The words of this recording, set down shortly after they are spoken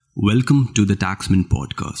Welcome to the Taxman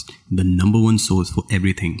Podcast, the number one source for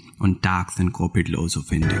everything on tax and corporate laws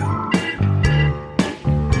of India.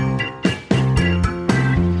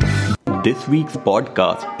 This week's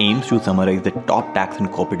podcast aims to summarize the top tax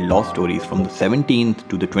and corporate law stories from the 17th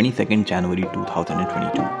to the 22nd January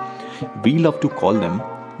 2022. We love to call them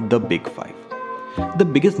the Big Five. The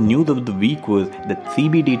biggest news of the week was that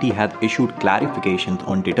CBDT has issued clarifications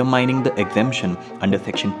on determining the exemption under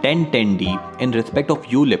Section 1010D in respect of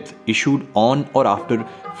ULIPs issued on or after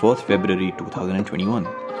 1st February 2021.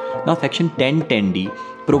 Now, Section 1010D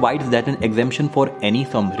provides that an exemption for any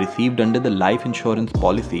sum received under the life insurance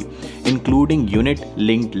policy, including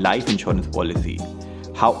unit-linked life insurance policy.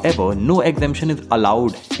 However, no exemption is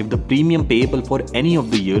allowed if the premium payable for any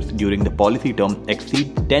of the years during the policy term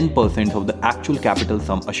exceeds 10% of the actual capital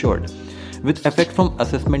sum assured. With effect from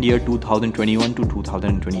assessment year 2021 to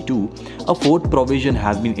 2022, a fourth provision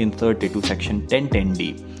has been inserted to Section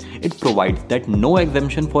 1010D. It provides that no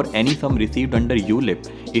exemption for any sum received under ULIP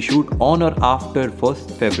issued on or after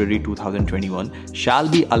 1st February 2021 shall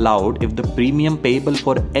be allowed if the premium payable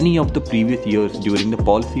for any of the previous years during the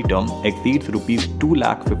policy term exceeds Rs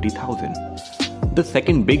 2,50,000. The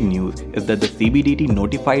second big news is that the CBDT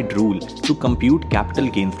notified rule to compute capital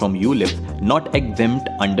gains from ULIPs not exempt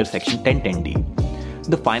under Section 1010D.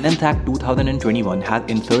 The Finance Act 2021 has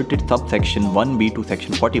inserted subsection 1B to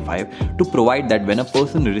section 45 to provide that when a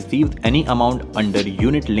person receives any amount under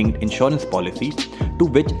unit-linked insurance policy to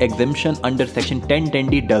which exemption under section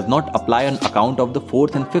 1010D does not apply on account of the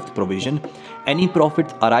 4th and 5th provision, any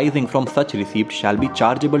profits arising from such receipt shall be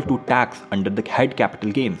chargeable to tax under the head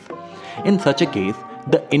capital gains. In such a case,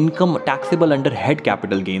 the income taxable under head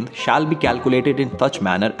capital gains shall be calculated in such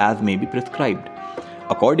manner as may be prescribed.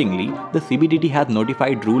 Accordingly, the CBDT has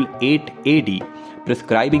notified Rule 8AD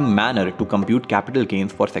prescribing manner to compute capital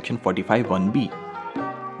gains for Section 45(1)(b).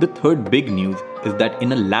 The third big news is that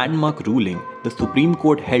in a landmark ruling, the Supreme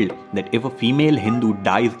Court held that if a female Hindu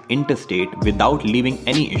dies intestate without leaving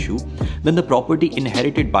any issue, then the property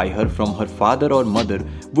inherited by her from her father or mother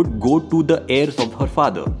would go to the heirs of her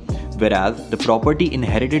father, whereas the property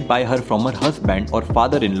inherited by her from her husband or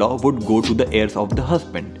father-in-law would go to the heirs of the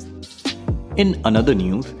husband. In another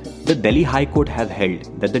news, the Delhi High Court has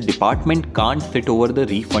held that the department can't sit over the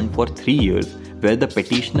refund for 3 years where the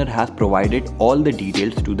petitioner has provided all the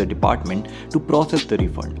details to the department to process the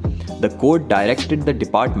refund. The court directed the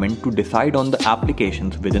department to decide on the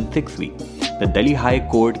applications within 6 weeks. The Delhi High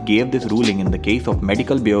Court gave this ruling in the case of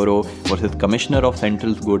Medical Bureau versus Commissioner of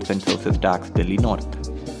Central Goods and Services Tax, Delhi North.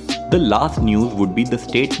 The last news would be the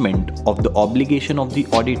statement of the obligation of the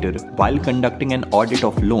auditor while conducting an audit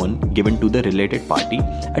of loan given to the related party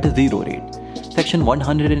at a zero rate. Section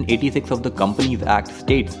 186 of the Companies Act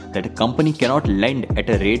states that a company cannot lend at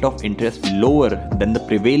a rate of interest lower than the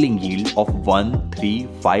prevailing yield of 1, 3,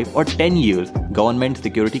 5 or 10 years government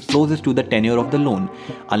security closest to the tenure of the loan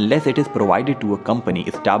unless it is provided to a company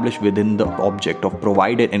established within the object of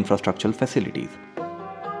provided infrastructural facilities.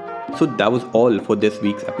 So that was all for this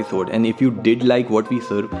week's episode, and if you did like what we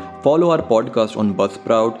serve, follow our podcast on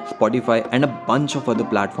Buzzsprout, Spotify and a bunch of other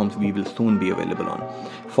platforms we will soon be available on.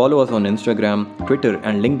 Follow us on Instagram, Twitter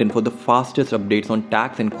and LinkedIn for the fastest updates on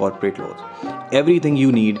tax and corporate laws. Everything you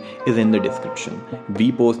need is in the description. We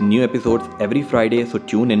post new episodes every Friday, so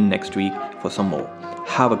tune in next week for some more.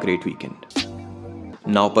 Have a great weekend.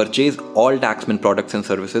 Now purchase all Taxman products and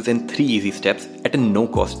services in 3 easy steps at a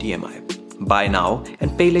no-cost EMI. Buy now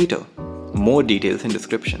and pay later. More details in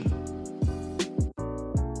description.